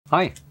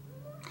Hi!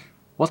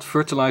 What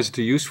fertilizer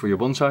to use for your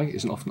bonsai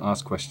is an often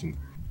asked question.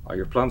 Are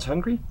your plants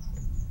hungry?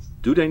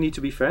 Do they need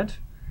to be fed?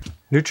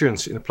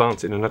 Nutrients in a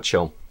plant in a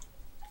nutshell.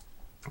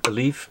 A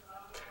leaf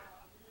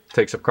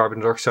takes up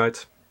carbon dioxide,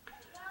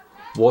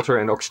 water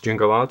and oxygen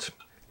go out,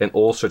 and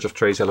all sorts of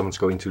trace elements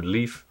go into the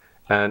leaf,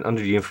 and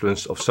under the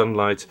influence of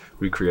sunlight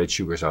we create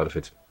sugars out of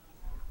it.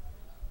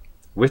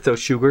 With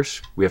those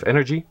sugars we have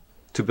energy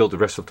to build the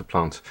rest of the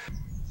plant.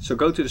 So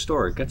go to the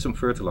store, get some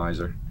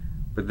fertilizer,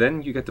 but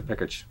then you get the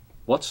package.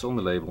 What's on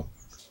the label?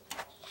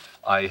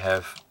 I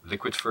have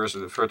liquid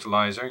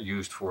fertilizer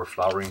used for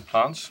flowering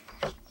plants.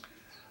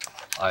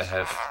 I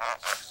have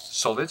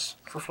solids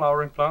for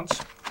flowering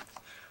plants,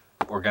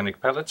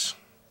 organic pellets,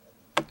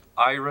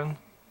 iron,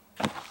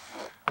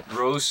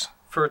 rose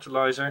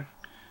fertilizer,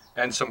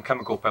 and some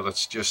chemical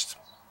pellets just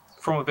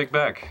from a big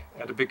bag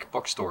at a big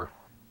box store.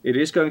 It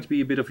is going to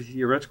be a bit of a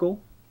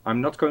theoretical. I'm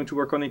not going to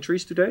work on any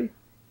trees today,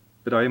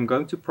 but I am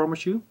going to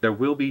promise you there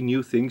will be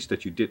new things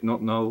that you did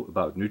not know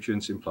about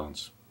nutrients in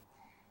plants.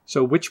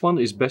 So which one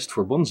is best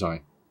for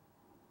bonsai?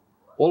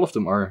 All of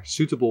them are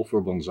suitable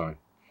for bonsai.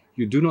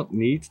 You do not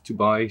need to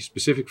buy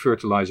specific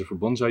fertilizer for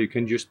bonsai. You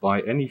can just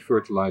buy any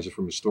fertilizer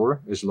from a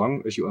store as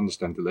long as you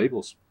understand the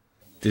labels.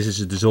 This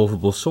is a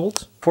dissolvable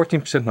salt.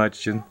 14%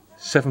 nitrogen,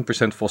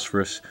 7%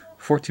 phosphorus,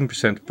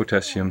 14%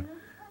 potassium,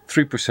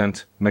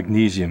 3%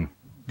 magnesium.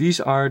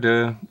 These are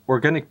the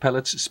organic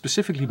pellets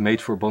specifically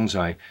made for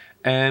bonsai.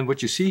 And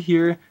what you see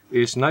here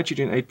is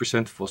nitrogen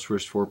 8%,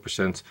 phosphorus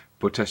 4%,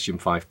 potassium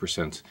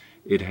 5%.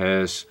 It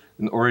has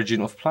an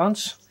origin of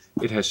plants.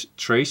 It has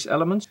trace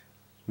elements,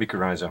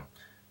 mycorrhiza.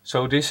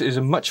 So this is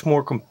a much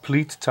more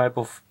complete type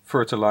of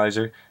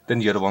fertilizer than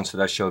the other ones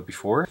that I showed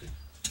before.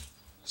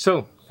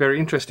 So, very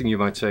interesting you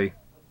might say.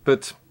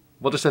 But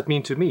what does that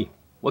mean to me?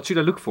 What should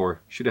I look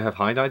for? Should I have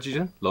high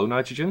nitrogen, low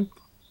nitrogen,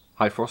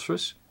 high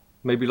phosphorus,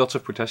 maybe lots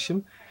of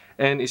potassium?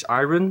 And is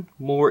iron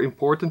more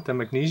important than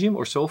magnesium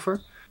or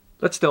sulfur?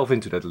 Let's delve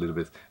into that a little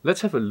bit.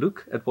 Let's have a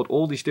look at what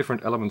all these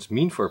different elements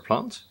mean for a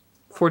plant.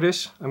 For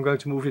this, I'm going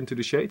to move into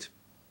the shade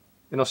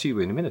and I'll see you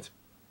in a minute.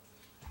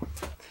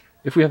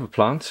 If we have a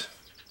plant,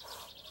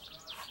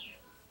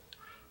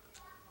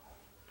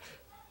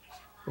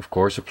 of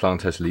course a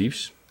plant has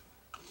leaves.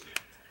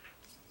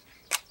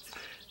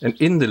 And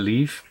in the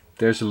leaf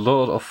there's a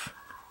lot of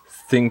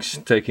things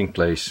taking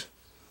place.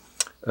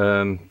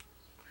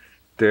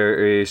 There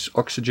is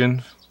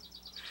oxygen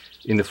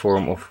in the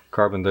form of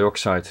carbon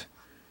dioxide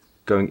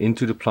going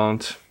into the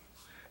plant.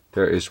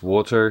 There is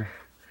water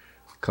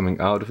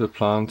coming out of the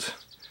plant.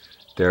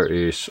 There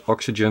is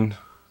oxygen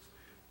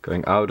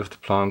going out of the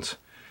plant.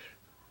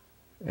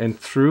 And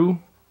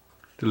through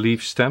the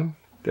leaf stem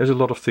there's a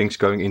lot of things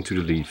going into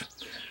the leaf.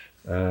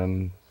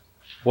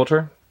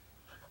 Water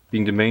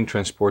being the main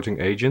transporting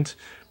agent,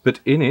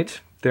 but in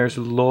it there's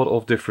a lot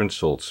of different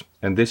salts.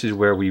 And this is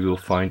where we will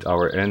find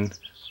our N,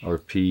 our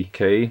P,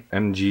 K,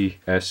 Mg,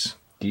 S,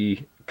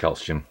 E,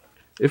 calcium.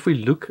 If we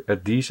look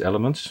at these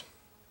elements,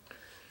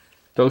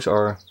 those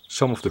are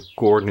some of the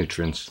core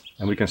nutrients,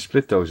 and we can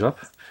split those up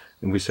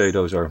and we say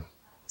those are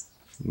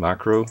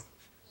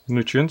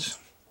macronutrients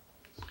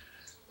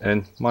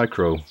and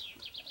micronutrients.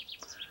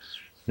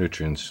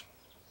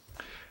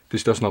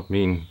 This does not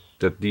mean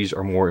that these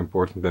are more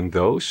important than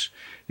those.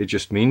 It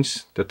just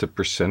means that the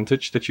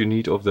percentage that you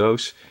need of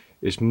those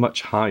is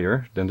much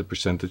higher than the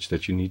percentage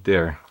that you need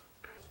there.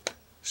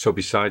 So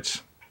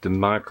besides the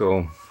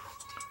macro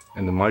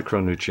and the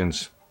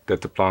micronutrients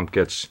that the plant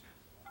gets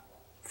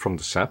from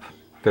the sap,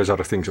 there's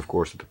other things of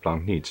course that the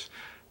plant needs.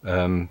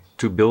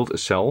 To build a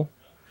cell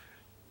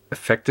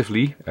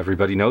effectively,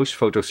 everybody knows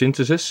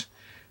photosynthesis,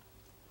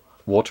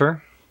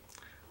 water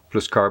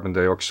plus carbon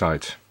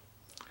dioxide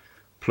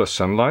plus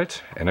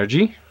sunlight,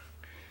 energy,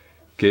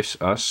 gives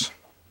us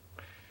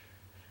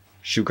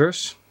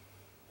sugars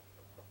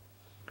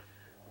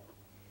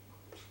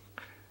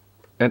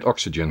and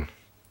oxygen.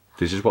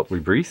 This is what we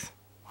breathe.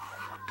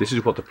 This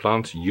is what the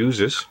plant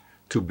uses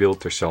to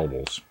build their cell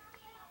walls.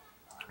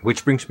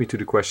 Which brings me to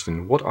the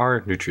question, what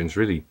are nutrients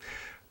really?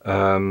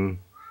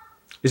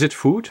 Is it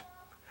food?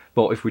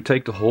 Well, if we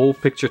take the whole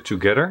picture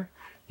together,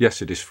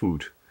 yes, it is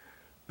food.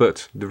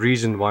 But the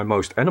reason why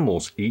most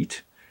animals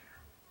eat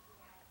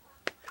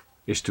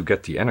is to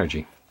get the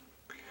energy.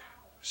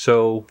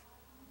 So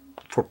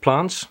for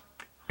plants,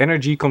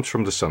 energy comes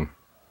from the sun.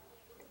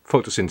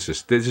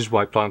 Photosynthesis. This is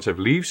why plants have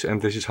leaves,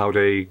 and this is how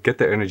they get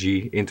their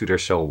energy into their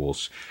cell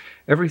walls.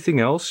 Everything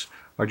else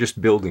are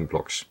just building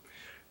blocks.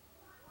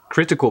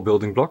 Critical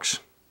building blocks,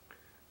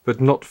 but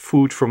not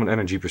food from an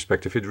energy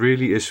perspective. It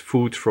really is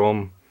food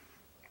from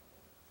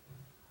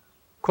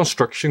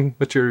construction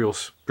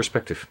materials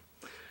perspective.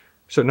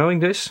 So knowing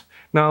this,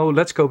 now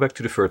let's go back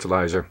to the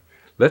fertilizer.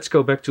 Let's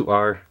go back to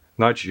our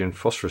nitrogen,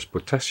 phosphorus,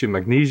 potassium,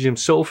 magnesium,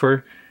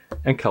 sulfur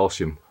and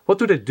calcium. What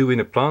do they do in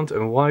a plant,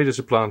 and why does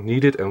a plant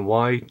need it, and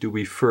why do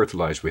we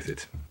fertilize with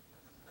it?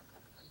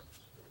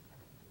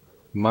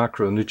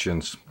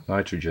 Macronutrients,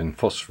 nitrogen,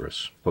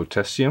 phosphorus,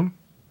 potassium,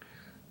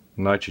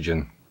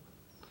 nitrogen,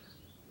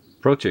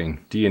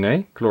 protein,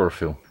 DNA,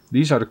 chlorophyll.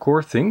 These are the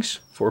core things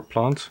for a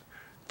plant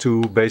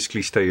to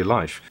basically stay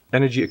alive.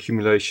 Energy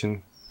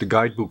accumulation, the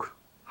guidebook,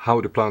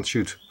 how the plant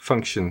should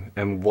function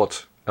and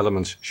what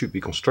elements should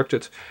be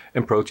constructed,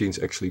 and proteins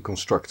actually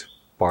construct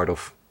part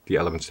of the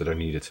elements that are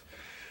needed.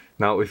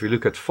 Now if we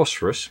look at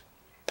phosphorus,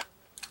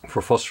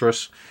 for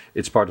phosphorus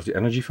it's part of the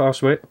energy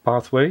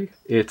pathway.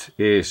 It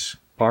is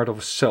part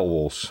of cell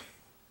walls.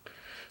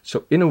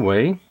 So in a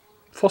way,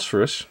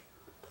 phosphorus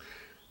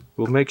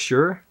will make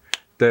sure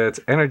that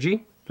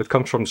energy that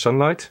comes from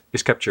sunlight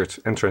is captured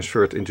and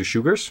transferred into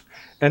sugars,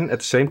 and at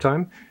the same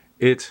time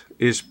it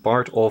is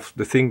part of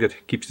the thing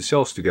that keeps the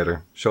cells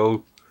together.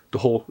 So the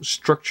whole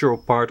structural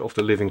part of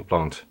the living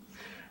plant.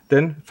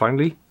 Then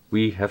finally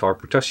we have our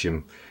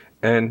potassium,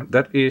 and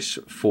that is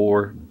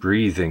for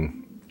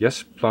breathing.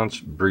 Yes, plants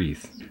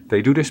breathe.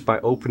 They do this by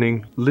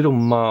opening little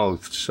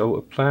mouths. So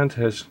a plant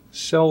has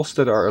cells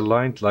that are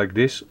aligned like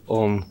this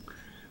on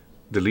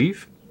the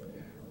leaf,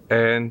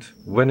 and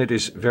when it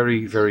is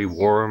very, very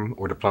warm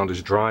or the plant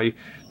is dry,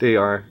 they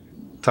are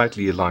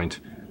tightly aligned.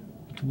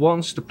 But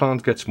once the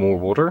plant gets more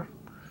water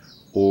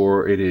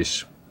or it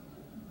is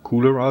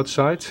cooler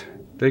outside,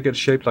 they get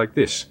shaped like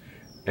this,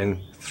 and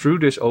through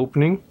this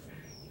opening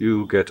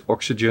you get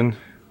oxygen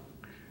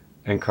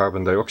and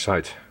carbon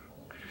dioxide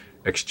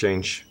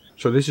exchange.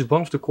 So this is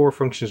one of the core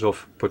functions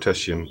of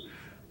potassium.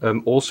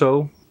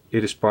 Also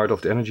it is part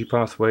of the energy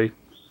pathway,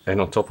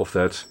 and on top of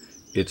that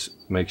it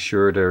makes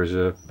sure there is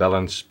a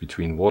balance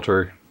between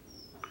water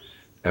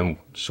and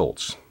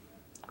salts.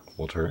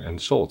 Water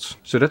and salts.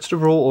 So that's the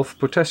role of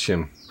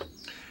potassium.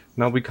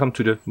 Now we come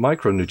to the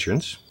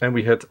micronutrients, and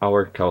we had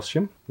our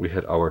calcium, we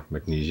had our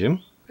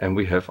magnesium, and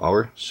we have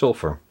our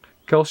sulfur.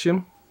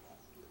 Calcium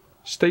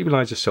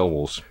stabilizes cell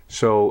walls.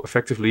 So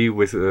effectively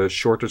with a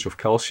shortage of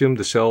calcium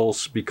the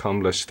cells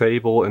become less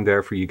stable, and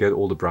therefore you get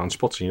all the brown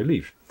spots in your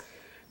leaf.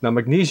 Now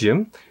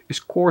magnesium is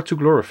core to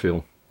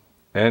chlorophyll,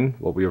 and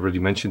what we already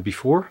mentioned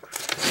before,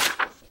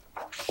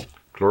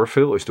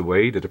 chlorophyll is the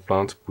way that the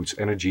plant puts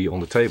energy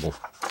on the table.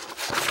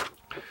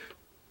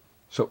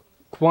 So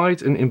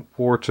quite an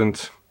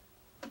important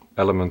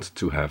element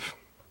to have.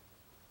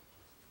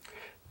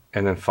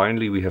 And then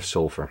finally we have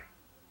sulfur.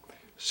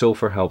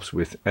 Sulfur helps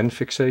with N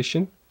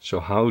fixation. So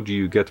how do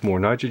you get more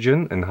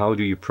nitrogen and how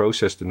do you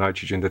process the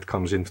nitrogen that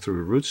comes in through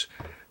the roots?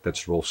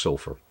 That's the role of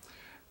sulfur.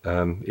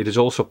 It is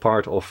also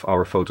part of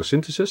our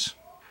photosynthesis,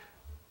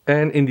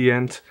 and in the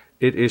end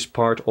it is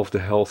part of the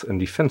health and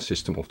defense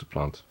system of the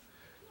plant.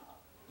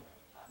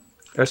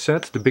 As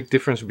said, the big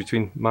difference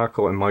between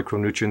macro and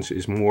micronutrients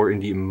is more in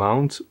the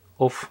amount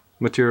of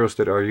materials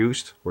that are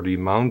used or the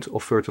amount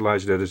of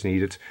fertilizer that is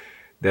needed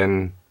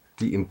than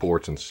the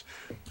importance.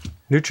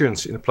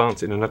 Nutrients in a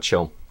plant in a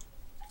nutshell.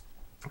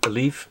 A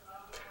leaf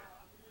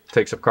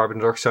takes up carbon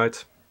dioxide,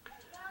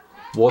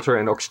 water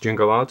and oxygen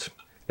go out,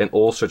 and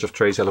all sorts of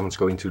trace elements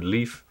go into the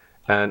leaf,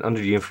 and under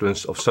the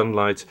influence of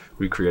sunlight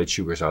we create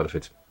sugars out of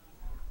it.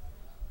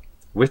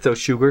 With those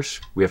sugars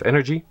we have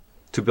energy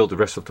to build the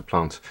rest of the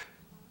plant.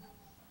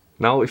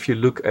 Now if you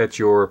look at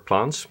your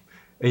plants,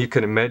 and you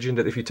can imagine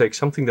that if you take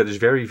something that is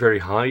very, very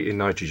high in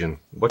nitrogen,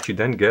 what you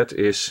then get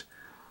is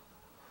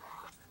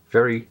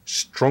very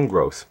strong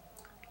growth.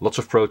 Lots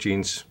of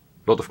proteins,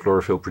 a lot of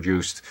chlorophyll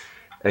produced,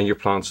 and your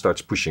plant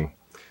starts pushing.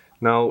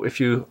 Now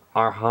if you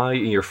are high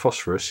in your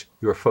phosphorus,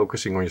 you are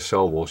focusing on your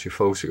cell walls,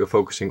 you're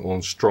focusing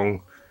on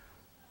strong,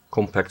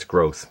 compact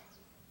growth.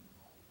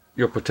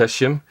 Your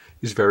potassium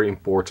is very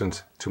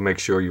important to make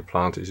sure your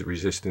plant is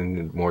resistant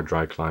in a more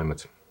dry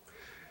climate.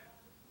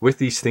 With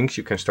these things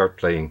you can start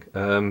playing.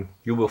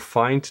 You will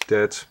find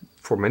that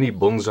for many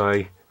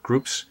bonsai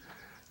groups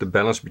the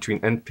balance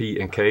between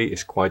NP and K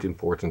is quite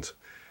important.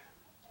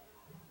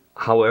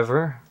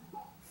 However,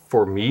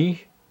 for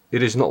me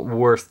it is not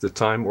worth the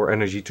time or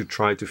energy to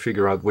try to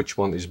figure out which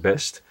one is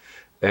best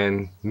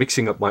and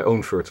mixing up my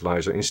own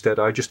fertilizer. Instead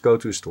I just go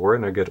to a store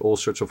and I get all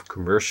sorts of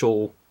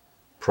commercial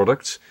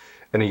products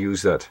and I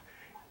use that.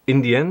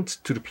 In the end,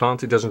 to the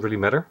plant it doesn't really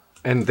matter.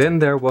 And then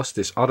there was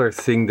this other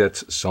thing that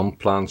some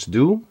plants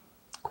do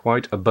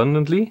quite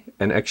abundantly,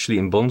 and actually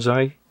in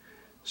bonsai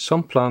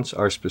some plants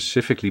are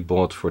specifically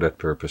bought for that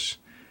purpose.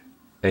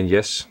 And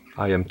yes,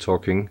 I am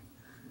talking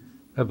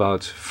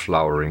about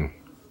flowering.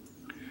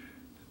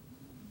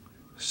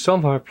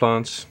 Some of our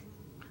plants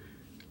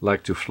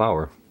like to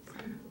flower,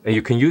 and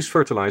you can use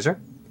fertilizer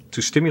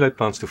to stimulate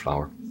plants to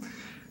flower.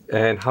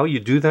 And how you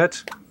do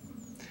that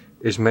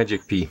is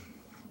Magic P.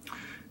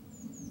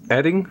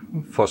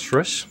 Adding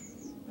phosphorus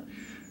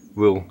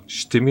will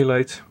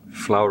stimulate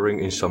flowering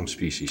in some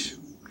species.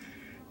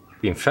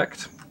 In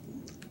fact,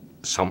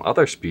 some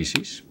other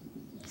species,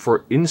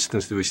 for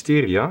instance the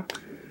wisteria,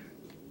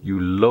 you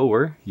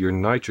lower your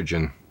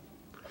nitrogen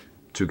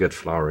to get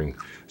flowering.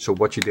 So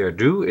what you there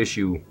do is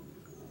you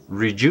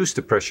reduce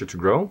the pressure to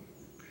grow,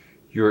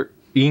 you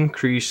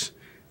increase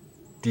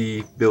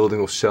the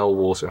building of cell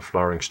walls and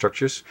flowering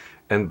structures,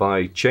 and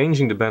by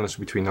changing the balance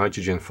between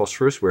nitrogen and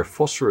phosphorus, where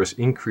phosphorus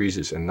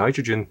increases and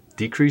nitrogen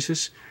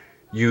decreases,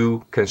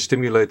 you can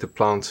stimulate the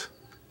plant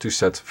to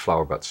set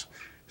flower buds.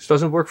 This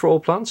doesn't work for all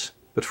plants,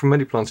 but for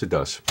many plants it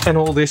does. And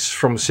all this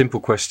from a simple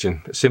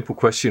question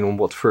on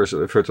what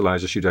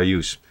fertilizer should I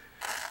use.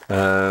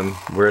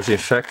 Whereas in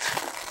fact,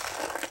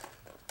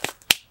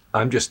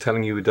 I'm just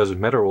telling you it doesn't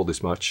matter all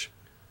this much,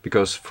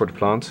 because for the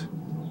plant,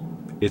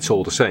 it's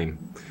all the same.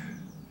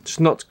 It's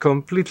not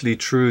completely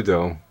true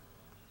though.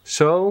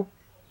 So,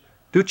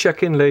 do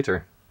check in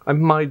later. I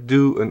might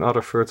do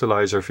another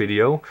fertilizer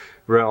video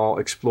where I'll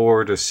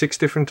explore the 6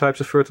 different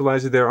types of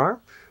fertilizer there are,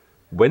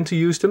 when to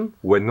use them,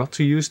 when not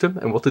to use them,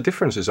 and what the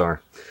differences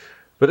are.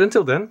 But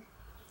until then,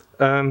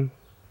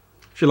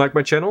 if you like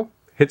my channel,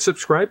 hit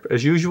subscribe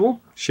as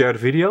usual, share the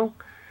video,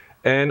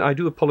 and I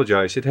do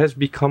apologize, it has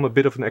become a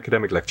bit of an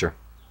academic lecture.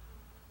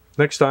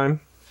 Next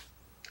time,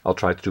 I'll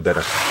try to do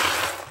better.